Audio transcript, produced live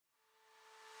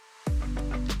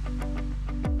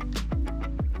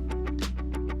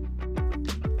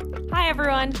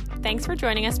everyone. Thanks for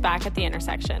joining us back at The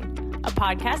Intersection, a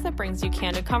podcast that brings you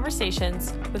candid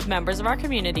conversations with members of our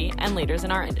community and leaders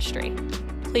in our industry.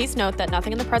 Please note that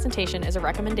nothing in the presentation is a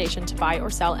recommendation to buy or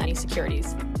sell any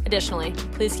securities. Additionally,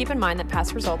 please keep in mind that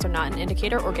past results are not an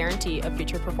indicator or guarantee of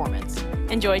future performance.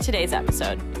 Enjoy today's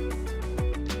episode.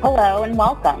 Hello and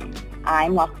welcome.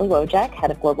 I'm Leslie Wojcik,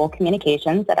 Head of Global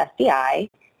Communications at SCI.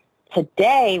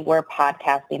 Today, we're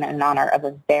podcasting in honor of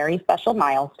a very special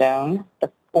milestone,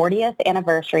 the 40th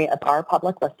anniversary of our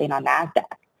public listing on NASDAQ.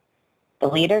 The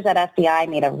leaders at SCI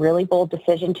made a really bold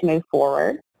decision to move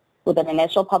forward with an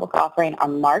initial public offering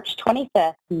on March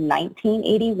 25th,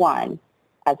 1981,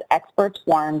 as experts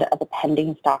warned of a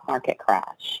pending stock market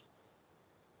crash.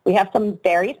 We have some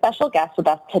very special guests with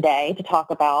us today to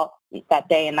talk about that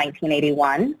day in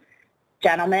 1981.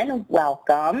 Gentlemen,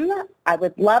 welcome. I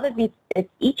would love if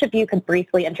each of you could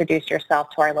briefly introduce yourself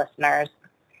to our listeners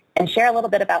and share a little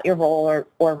bit about your role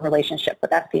or relationship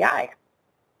with SCI.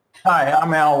 Hi,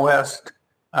 I'm Al West.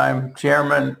 I'm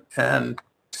Chairman and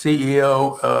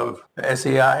CEO of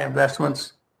SCI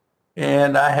Investments,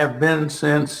 and I have been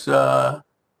since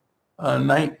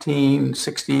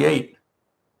 1968.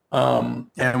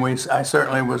 I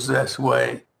certainly was this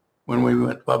way when we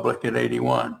went public at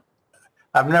 81.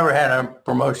 I've never had a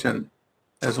promotion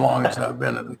as long as I've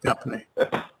been at the company.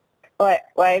 Well,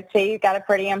 I'd say you got a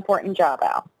pretty important job,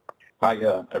 Al. Hi,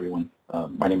 everyone.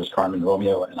 My name is Carmen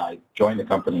Romeo, and I joined the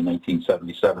company in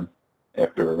 1977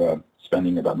 after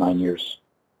spending about 9 years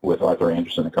with Arthur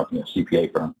Anderson, a company, a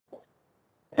CPA firm.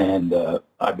 And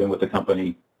I've been with the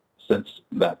company since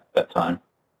that time.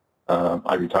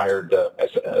 I retired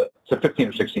 15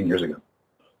 or 16 years ago.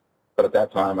 But at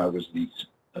that time, I was the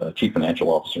Chief Financial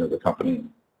Officer of the company,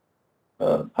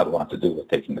 and had a lot to do with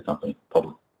taking the company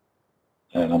public.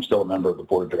 And I'm still a member of the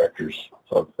board of directors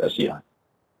of SCI.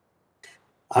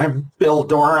 I'm Bill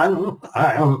Doran.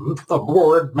 I'm a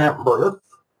board member.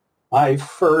 I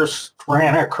first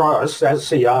ran across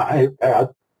SCI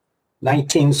at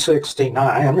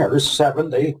 1969 or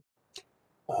 70.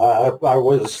 I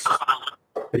was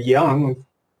a young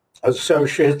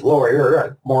associate lawyer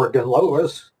at Morgan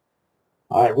Lewis.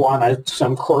 I wanted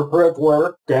some corporate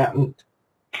work, and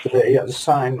they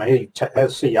assigned me to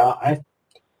SCI.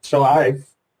 So I've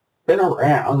been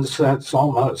around since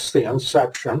almost the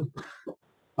inception.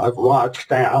 I've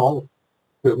watched Al,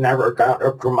 who never got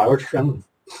a promotion,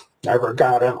 never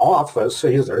got an office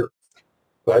either.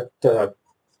 But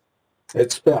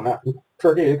it's been a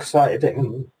pretty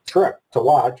exciting trip to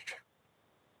watch.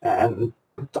 And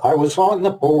I was on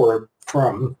the board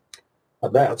from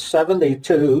about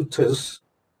 72 to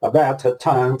about the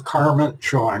time Carmen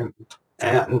joined.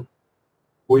 And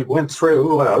we went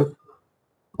through a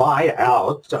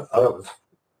buyout of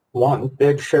one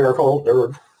big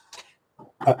shareholder.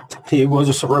 He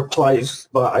was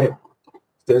replaced by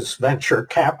this venture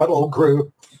capital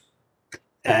group.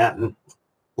 And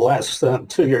less than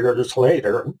 2 years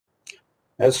later,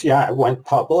 SCI went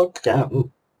public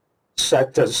and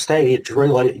set the stage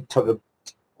really to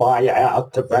buy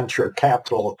out the venture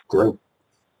capital group.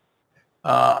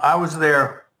 I was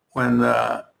there when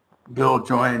Bill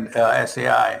joined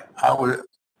SCI. I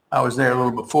was there a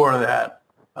little before that.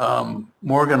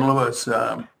 Morgan Lewis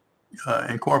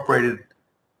incorporated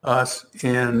us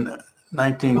in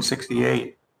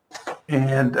 1968,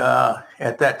 and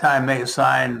at that time they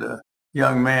assigned a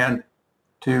young man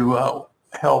to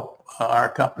help our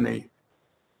company,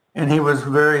 and he was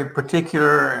very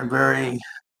particular and very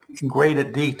great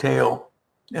at detail,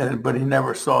 but he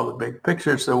never saw the big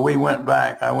picture. So I went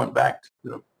back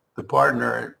to the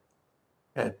partner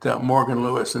at Morgan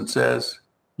Lewis and says,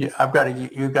 "Yeah,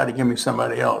 you've got to give me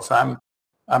somebody else. I'm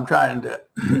trying to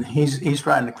he's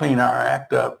trying to clean our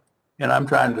act up, and I'm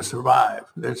trying to survive.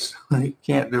 He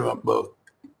can't do them both."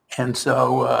 And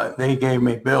so they gave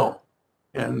me Bill,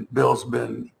 and Bill's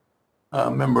been a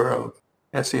member of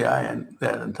SCI in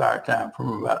that entire time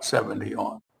from about 70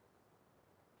 on.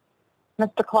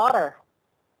 Mr. Clotter.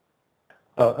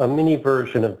 A mini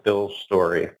version of Bill's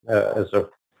story. As a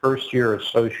first-year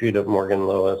associate at Morgan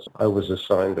Lewis, I was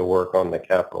assigned to work on the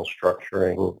capital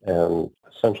structuring and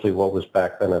essentially what was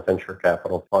back then a venture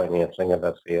capital financing of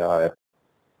SCI.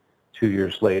 2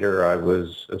 years later, I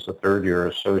was, as a third-year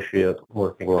associate,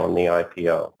 working on the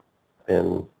IPO.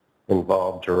 Been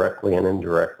involved directly and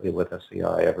indirectly with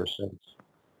SCI ever since.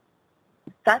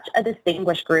 Such a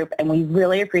distinguished group, and we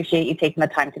really appreciate you taking the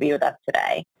time to be with us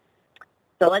today.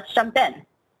 So let's jump in.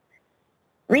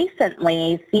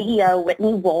 Recently, CEO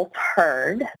Whitney Wolfe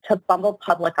Herd took Bumble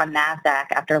public on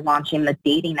NASDAQ after launching the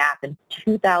dating app in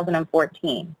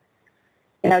 2014.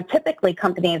 Typically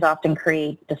companies often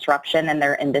create disruption in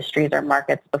their industries or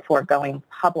markets before going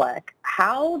public.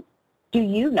 How do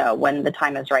you know when the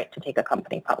time is right to take a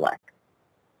company public?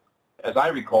 As I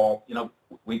recall, from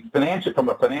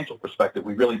a financial perspective,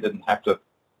 we really didn't have to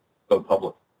go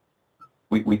public.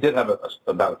 We did have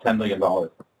about a $10 million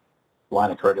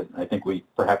line of credit, and I think we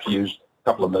perhaps used a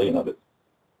couple of million of it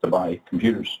to buy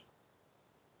computers.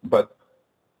 But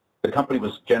the company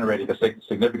was generating a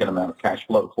significant amount of cash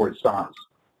flow for its size.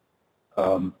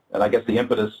 And I guess the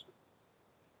impetus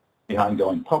behind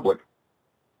going public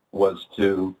was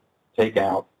to take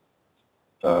out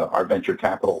our venture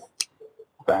capital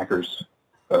backers,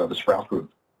 the Sprout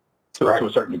Group, to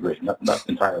a certain degree, not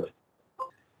entirely.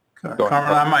 Carmen,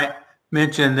 I might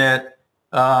mention that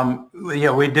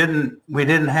we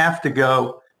didn't have to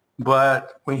go,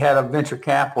 but we had a venture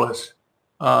capitalist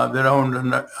that owned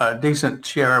a decent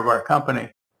share of our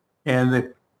company, and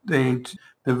the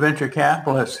venture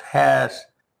capitalist has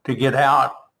to get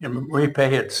out and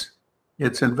repay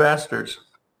its investors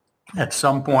at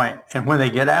some point. And when they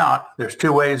get out, there's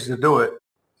two ways to do it: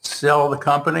 sell the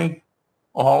company,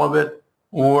 all of it,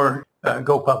 or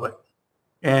go public.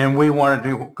 And we wanted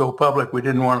to go public. We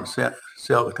didn't want to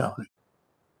sell the company.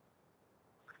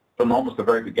 From almost the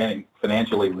very beginning,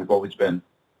 financially, we've always been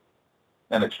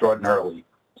an extraordinarily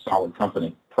solid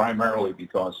company, primarily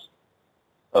because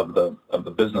of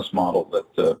the business model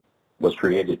that was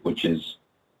created, which is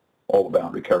all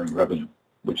about recurring revenue,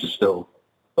 which is still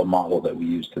the model that we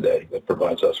use today that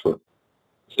provides us with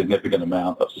a significant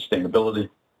amount of sustainability,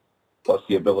 plus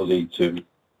the ability to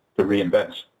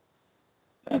reinvest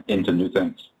into new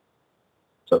things.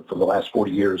 So for the last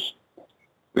 40 years,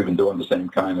 we've been doing the same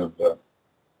kind of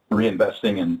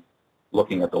reinvesting and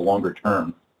looking at the longer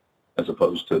term as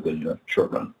opposed to the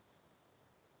short run.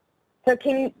 So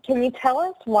can you tell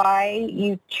us why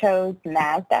you chose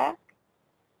NASDAQ?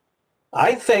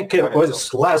 I think it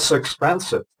was less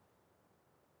expensive.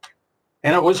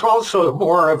 And it was also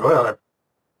more of a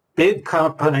big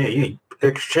company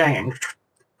exchange,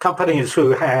 companies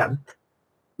who had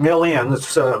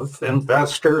millions of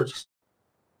investors.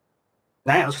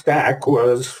 NASDAQ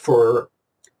was for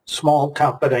small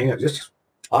companies,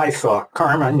 I thought.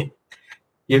 Carmen,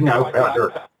 you know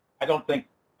better. I don't think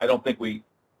we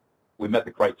met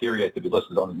the criteria to be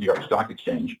listed on the New York Stock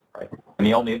Exchange, right?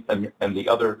 And the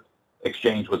other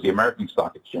exchange was the American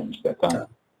Stock Exchange at that time,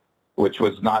 which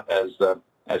was not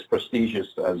as prestigious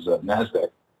as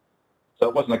NASDAQ. So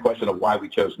it wasn't a question of why we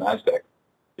chose NASDAQ.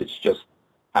 It's just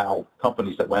how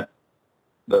companies that went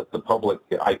the public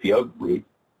IPO route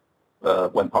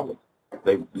went public.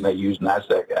 They used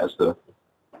NASDAQ as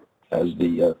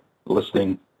the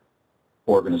listing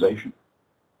organization.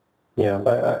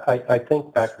 Yeah, I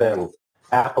think back then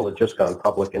Apple had just gone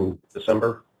public in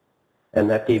December, and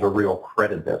that gave a real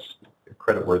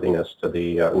creditworthiness to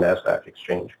the NASDAQ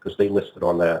exchange because they listed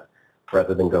on that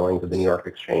rather than going to the New York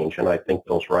Exchange. And I think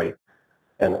Bill's right.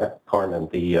 And Carmen,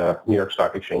 the New York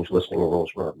Stock Exchange listing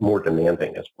rules were more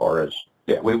demanding as far as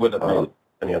we would have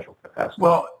financial capacity.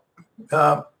 Well,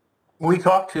 we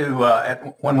talked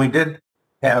to when we did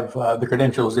have the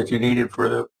credentials that you needed for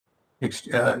the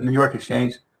New York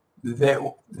Exchange.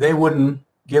 They wouldn't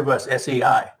give us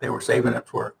SEI. They were saving it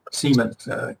for Siemens,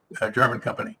 a German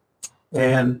company.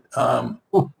 And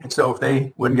so if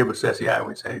they wouldn't give us SEI,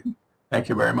 we'd say, thank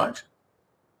you very much.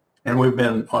 And we've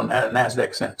been on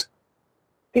NASDAQ since.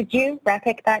 Did you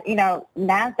recognize,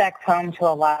 NASDAQ's home to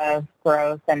a lot of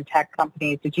growth and tech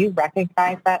companies. Did you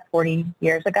recognize that 40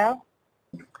 years ago?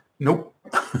 Nope.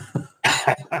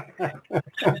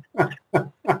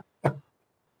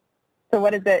 So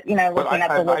what is it, looking at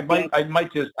the listing? I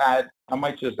might just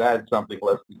add something,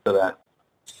 Leslie, to that.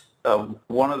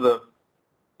 One of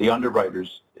the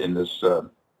underwriters in this,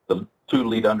 the two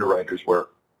lead underwriters were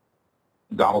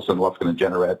Donaldson, Lufkin, and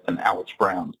Jennerette, and Alex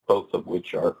Brown, both of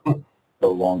which are no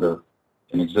longer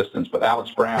in existence. But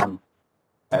Alex Brown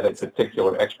had a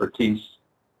particular expertise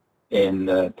in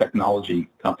technology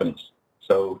companies.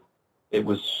 So it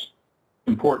was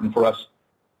important for us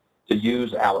to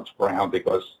use Alex Brown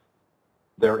because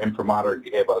their imprimatur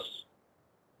gave us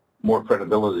more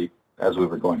credibility as we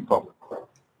were going public.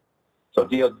 So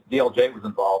DLJ was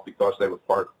involved because they were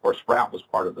Sprout was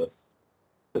part of the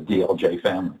DLJ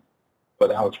family.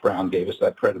 But Alex Brown gave us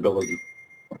that credibility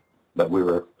that we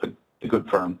were a good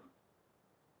firm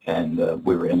and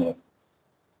we were in a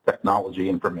technology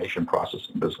information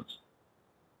processing business.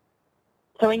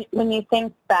 So when you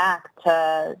think back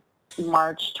to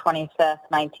March 25th,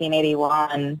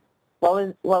 1981,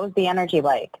 what was the energy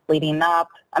like leading up?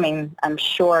 I mean, I'm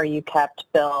sure you kept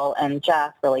Bill and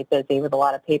Jeff really busy with a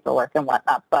lot of paperwork and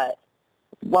whatnot, but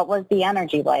What was the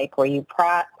energy like? Were you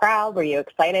proud? Were you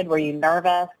excited? Were you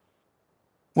nervous?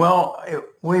 Well,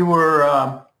 we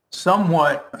were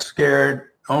somewhat scared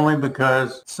only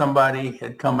because somebody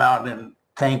had come out and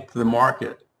tanked the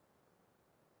market,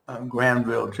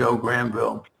 Joe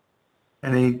Granville.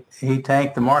 And he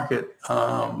tanked the market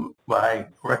by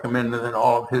recommending that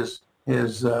all of his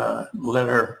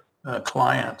letter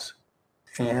clients.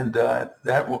 And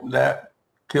that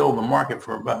killed the market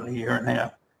for about a year and a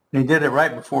half. And he did it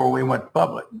right before we went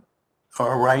public,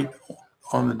 or right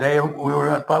on the day we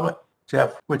went public.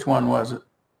 Jeff, which one was it?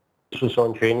 This was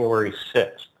on January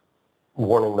 6th,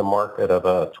 warning the market of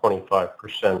a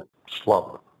 25%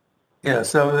 slump. Yeah,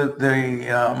 so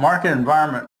the market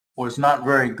environment was not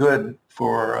very good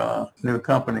for new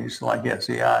companies like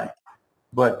SEI.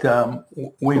 But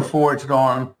we forged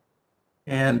on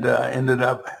and ended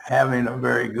up having a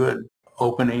very good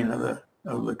opening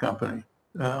of the company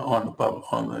on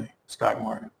the stock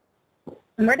market.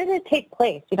 And where did it take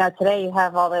place? Today you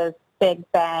have all those big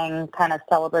bang kind of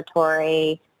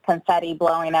celebratory confetti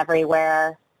blowing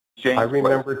everywhere. I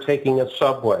remember taking a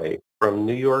subway from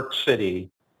New York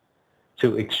City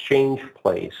to Exchange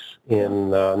Place in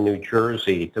New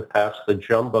Jersey to pass the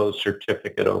jumbo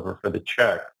certificate over for the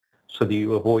check so that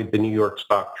you avoid the New York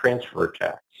stock transfer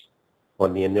tax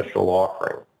on the initial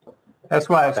offering. That's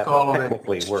why it's called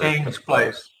Exchange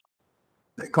Place.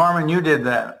 Carmen, you did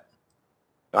that.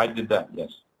 I did that,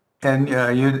 yes. And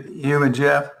you and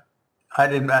Jeff, I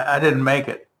didn't make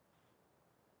it.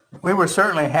 We were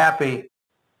certainly happy,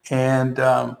 and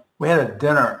we had a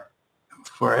dinner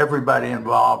for everybody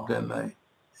involved in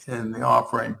the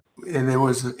offering. And it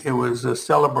was a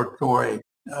celebratory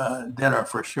dinner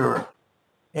for sure.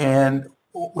 And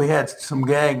we had some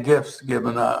gag gifts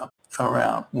given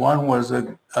around. One was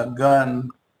a gun.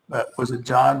 Was it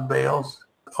John Bales?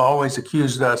 Always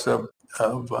accused us of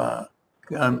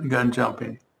gun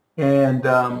jumping. And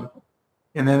then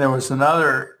there was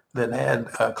another that had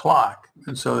a clock.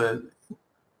 And so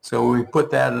we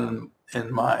put that in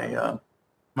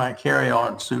my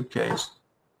carry-on suitcase,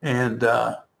 and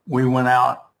we went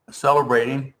out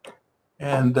celebrating.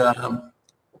 And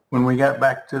when we got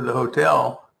back to the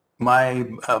hotel, my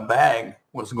bag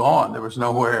was gone. There was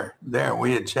nowhere there.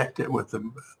 We had checked it with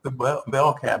the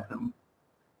bell captain.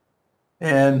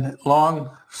 And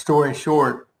long story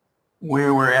short, we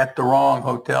were at the wrong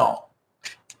hotel.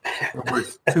 There were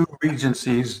two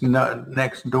Regencies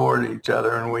next door to each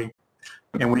other, and we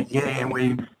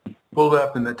pulled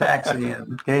up in the taxi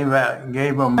and gave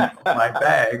them my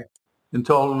bag and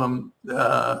told them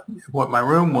what my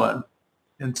room was.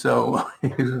 And so he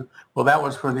said, well, that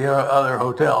was for the other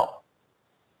hotel.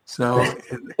 So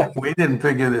we didn't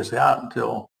figure this out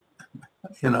until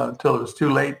it was too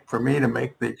late for me to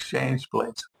make the Exchange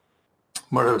Place.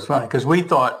 But it was funny because we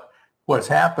thought what's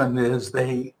happened is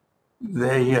they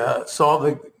saw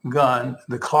the gun,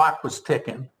 the clock was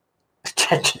ticking.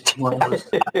 And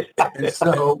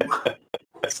so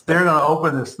they're going to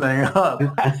open this thing up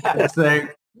and say,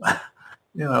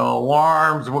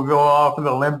 alarms will go off and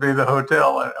they'll empty the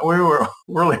hotel. And we were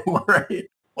really worried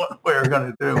what we were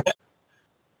going to do.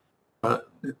 But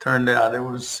it turned out it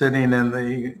was sitting in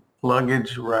the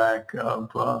luggage rack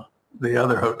of the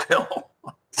other hotel.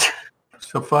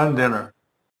 It's a fun dinner.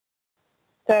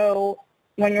 So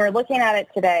when you're looking at it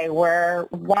today, we're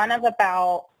one of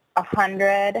about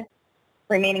 100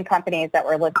 remaining companies that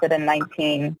were listed in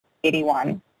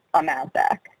 1981 on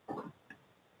NASDAQ.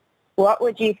 What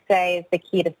would you say is the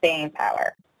key to staying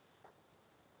power?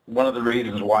 One of the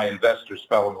reasons why investors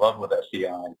fell in love with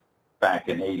SEI back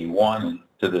in 81 and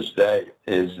to this day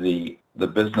is the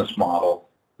business model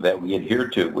that we adhere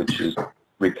to, which is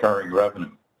recurring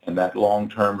revenue. And that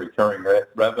long-term recurring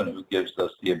revenue gives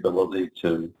us the ability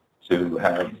to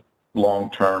have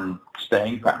long-term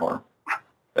staying power,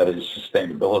 that is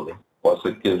sustainability. Plus,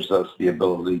 it gives us the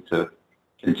ability to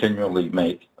continually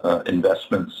make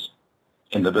investments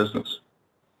in the business.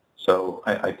 So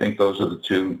I think those are the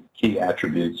two key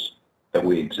attributes that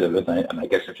we exhibit. And I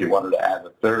guess if you wanted to add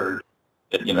a third,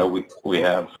 we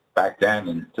have back then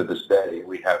and to this day,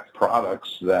 we have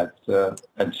products that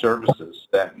and services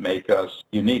that make us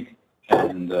unique.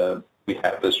 And we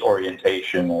have this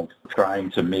orientation of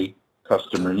trying to meet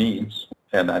customer needs,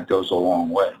 and that goes a long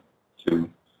way to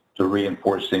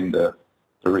reinforcing the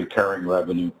recurring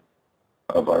revenue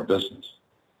of our business.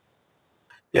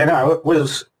 It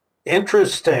was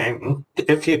interesting.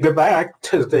 If you go back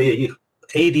to the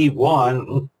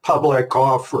 81 public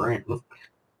offering,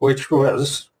 which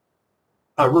was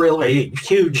a really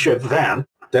huge event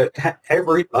that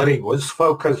everybody was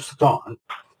focused on,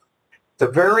 the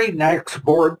very next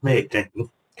board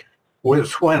meeting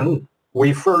was when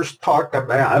we first talked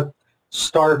about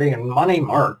starting money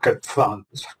market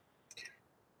funds.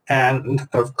 And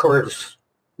of course,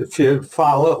 if you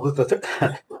follow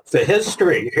the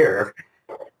history here,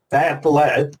 that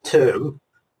led to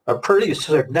a pretty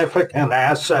significant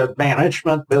asset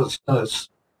management business.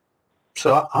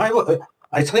 So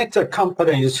I think the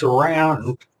company's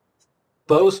around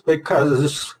both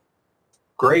because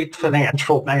great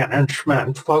financial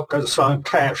management, focus on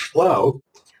cash flow,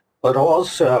 but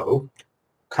also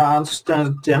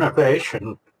constant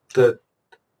innovation that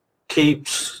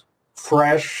keeps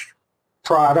fresh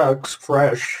products,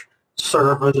 fresh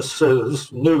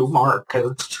services, new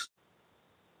markets.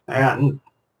 And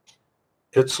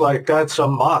it's like that's a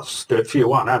must if you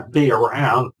want to be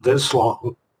around this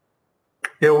long.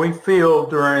 Yeah, we feel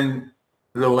during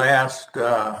the last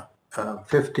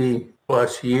 50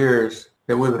 plus years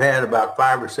that we've had about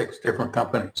 5 or 6 different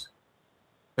companies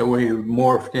that we've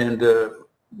morphed into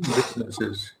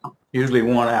businesses, usually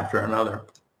one after another.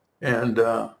 And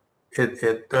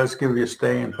it does give you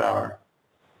staying power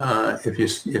if you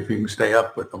can stay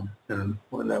up with them. And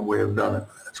when that we have done it,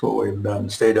 that's what we've done,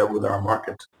 stayed up with our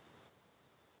markets.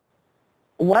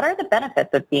 What are the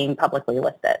benefits of being publicly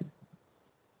listed?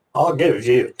 I'll give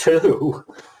you 2.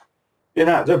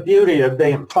 The beauty of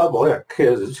being public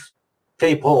is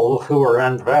people who are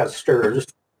investors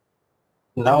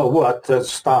know what the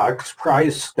stock's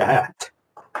priced at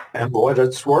and what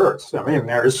it's worth. I mean,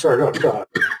 there's sort of a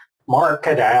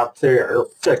market out there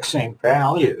fixing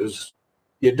values.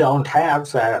 You don't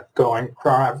have that going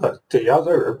private.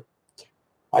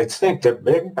 I think the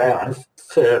big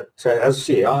benefit to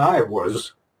SEI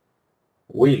was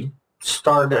we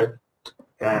started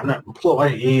an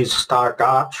employee stock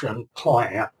option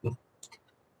plan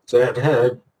that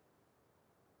had,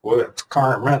 with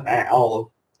Carmen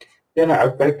Al,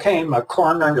 became a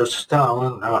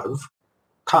cornerstone of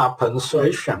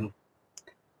compensation.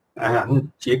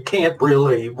 And you can't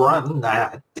really run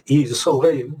that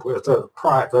easily with a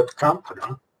private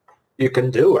company. You can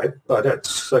do it, but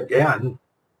it's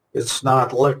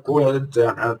not liquid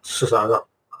and it's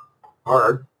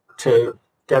hard to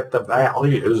get the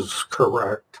values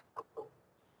correct.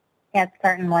 Yeah, it's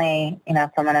certainly,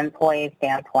 from an employee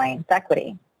standpoint, it's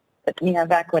equity. But you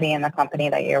have equity in the company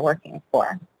that you're working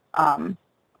for.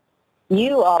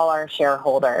 You all are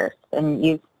shareholders, and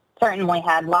you've certainly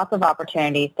had lots of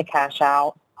opportunities to cash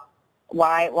out.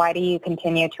 Why do you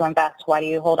continue to invest? Why do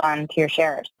you hold on to your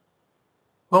shares?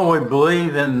 Well, we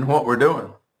believe in what we're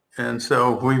doing. And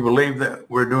so we believe that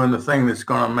we're doing the thing that's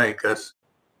going to make us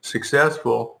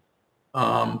successful.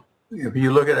 If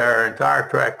you look at our entire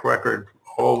track record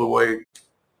all the way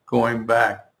going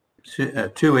back to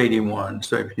 281,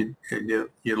 so if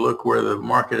you look where the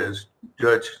market is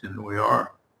judged, and we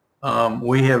are,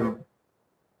 we have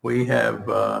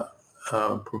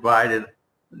provided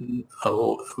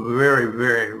very,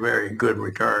 very, very good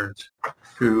returns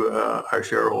to our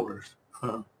shareholders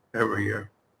every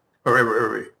year, or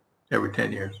every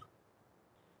 10 years.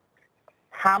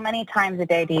 How many times a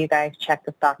day do you guys check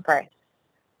the stock price?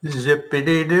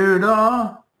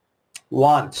 Zippity-doo-dah.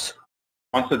 Once.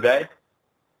 Once a day?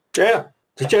 Yeah,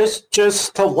 just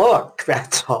to look,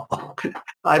 that's all.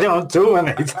 I don't do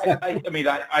anything.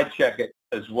 I check it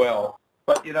as well.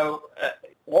 But,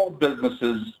 all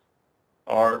businesses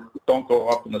don't go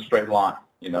up in a straight line,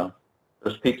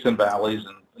 There's peaks and valleys,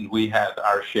 and we had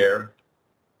our share,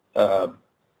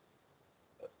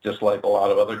 just like a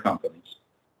lot of other companies.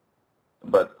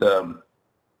 But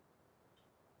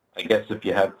I guess if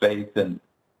you have faith in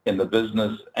the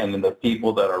business and in the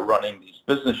people that are running these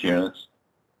business units,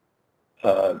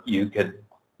 you could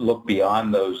look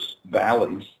beyond those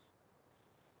valleys.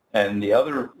 And the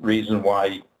other reason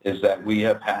why is that we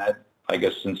have had, I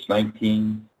guess since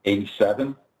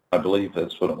 1987, I believe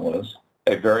that's what it was,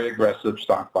 a very aggressive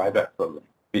stock buyback program,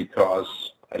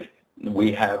 because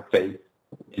we have faith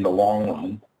in the long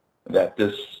run that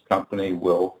this company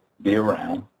will be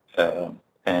around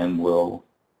and will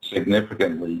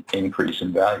significantly increase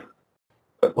in value.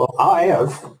 Well, I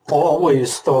have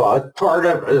always thought part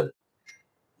of it,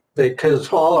 because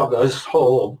all of us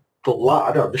hold a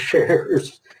lot of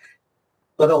shares,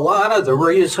 but a lot of the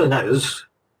reason is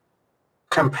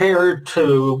compared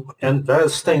to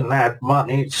investing that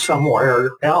money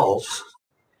somewhere else,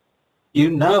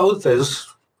 this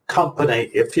company,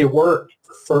 if you work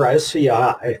for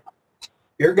SEI,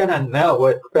 you're going to know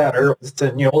it better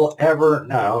than you'll ever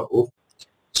know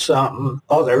some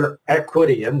other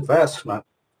equity investment.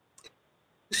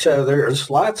 So there's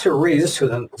lots of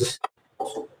reasons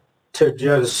to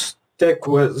just stick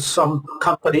with some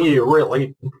company you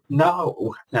really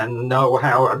know and know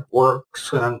how it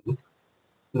works and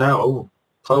know,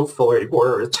 hopefully,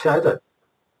 where it's headed.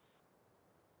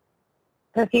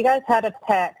 So if you guys had to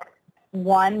pick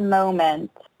one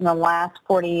moment in the last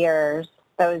 40 years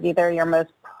that was either your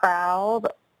most proud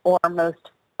or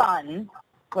most fun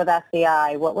with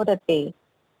SEI, what would it be?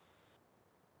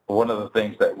 One of the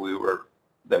things that we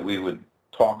would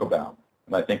talk about,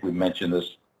 and I think we mentioned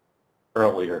this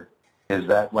earlier, is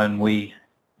that when we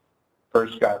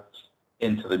first got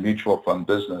into the mutual fund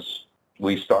business,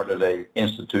 we started a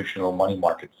institutional money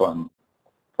market fund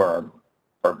for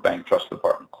our bank trust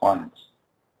department clients.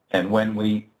 And when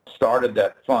we started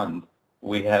that fund,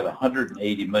 we had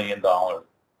 $180 million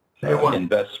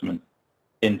investment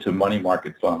into money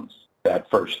market funds that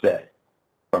first day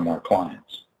from our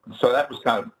clients. So that was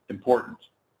kind of important.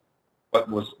 What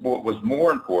was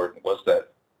more important was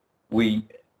that we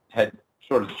had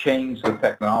sort of changed the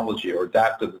technology or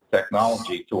adapted the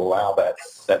technology to allow that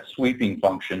sweeping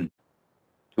function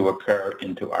to occur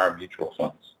into our mutual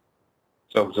funds.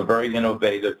 So it was a very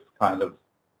innovative kind of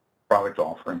product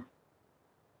offering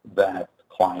that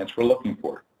clients were looking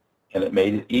for, and it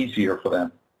made it easier for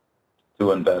them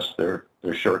to invest their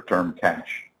short-term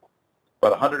cash.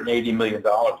 But $180 million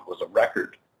was a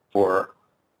record for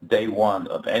day one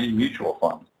of any mutual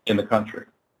fund in the country,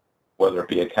 whether it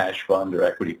be a cash fund or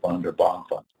equity fund or bond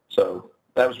fund. So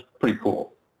that was pretty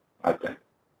cool, I think.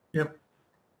 Yep.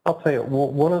 I'll tell you,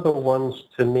 one of the ones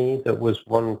to me that was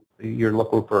one, you're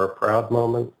looking for a proud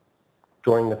moment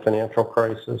during the financial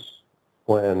crisis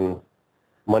when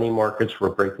money markets were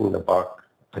breaking the buck.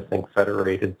 I think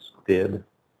Federated's did.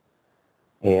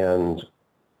 And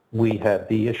we had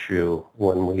the issue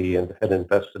when we had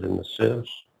invested in the CIVs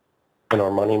in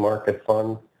our money market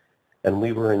fund, and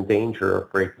we were in danger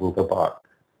of breaking the buck.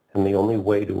 And the only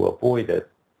way to avoid it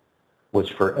was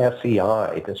for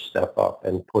SEI to step up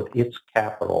and put its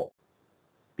capital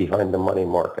behind the money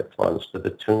market funds to the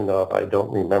tune of, I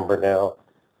don't remember now,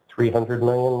 300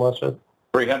 million, was it?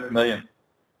 300 million.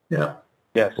 Yeah.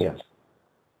 Yes. Yes.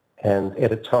 And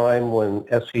at a time when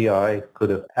SEI could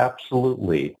have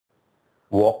absolutely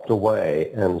walked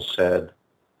away and said,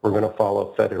 we're going to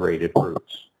follow Federated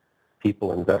routes.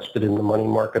 People invested in the money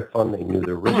market fund. They knew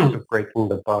the risk of breaking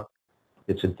the buck.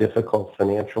 It's a difficult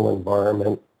financial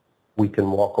environment. We can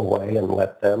walk away and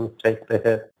let them take the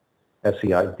hit.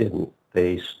 SEI didn't.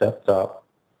 They stepped up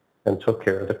and took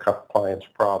care of the client's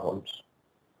problems,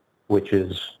 which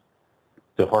is,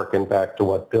 to harken back to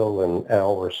what Bill and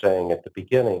Al were saying at the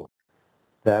beginning,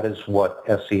 that is what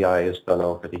SEI has done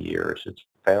over the years. It's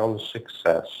found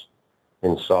success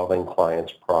in solving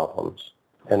clients' problems.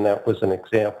 And that was an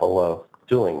example of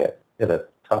doing it at a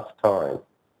tough time.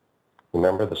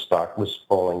 Remember, the stock was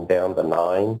falling down to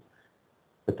 9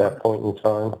 at that point in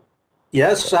time?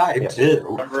 Yes, I do.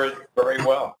 Remember it very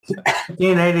well.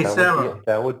 1987.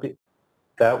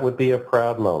 That would be a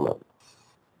proud moment.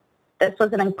 This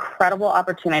was an incredible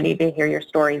opportunity to hear your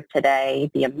stories today,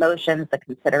 the emotions, the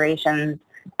considerations,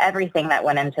 everything that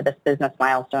went into this business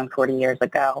milestone 40 years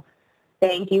ago.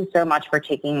 Thank you so much for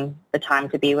taking the time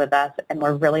to be with us, and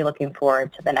we're really looking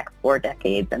forward to the next 4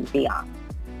 decades and beyond.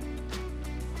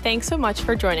 Thanks so much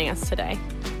for joining us today.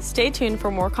 Stay tuned for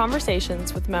more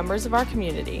conversations with members of our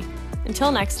community.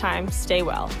 Until next time, stay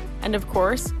well. And of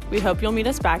course, we hope you'll meet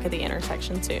us back at the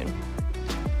intersection soon.